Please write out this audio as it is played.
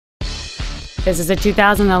This is a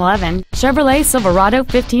 2011 Chevrolet Silverado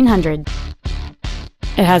 1500.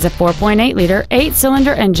 It has a 4.8-liter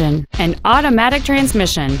 8-cylinder engine, an automatic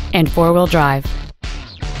transmission, and 4-wheel drive.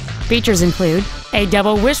 Features include a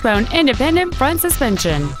double wishbone independent front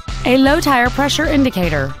suspension, a low tire pressure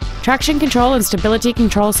indicator, traction control and stability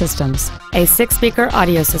control systems, a 6-speaker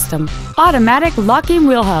audio system, automatic locking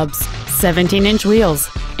wheel hubs, 17-inch wheels,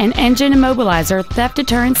 an engine immobilizer theft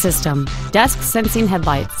deterrent system, dusk sensing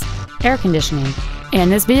headlights, air conditioning,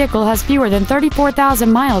 and this vehicle has fewer than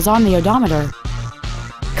 34,000 miles on the odometer.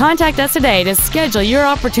 Contact us today to schedule your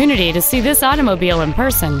opportunity to see this automobile in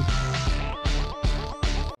person.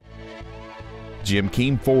 Jim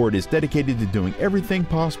Keim Ford is dedicated to doing everything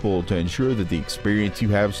possible to ensure that the experience you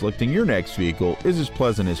have selecting your next vehicle is as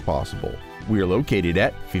pleasant as possible. We are located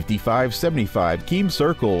at 5575 Keim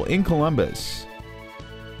Circle in Columbus.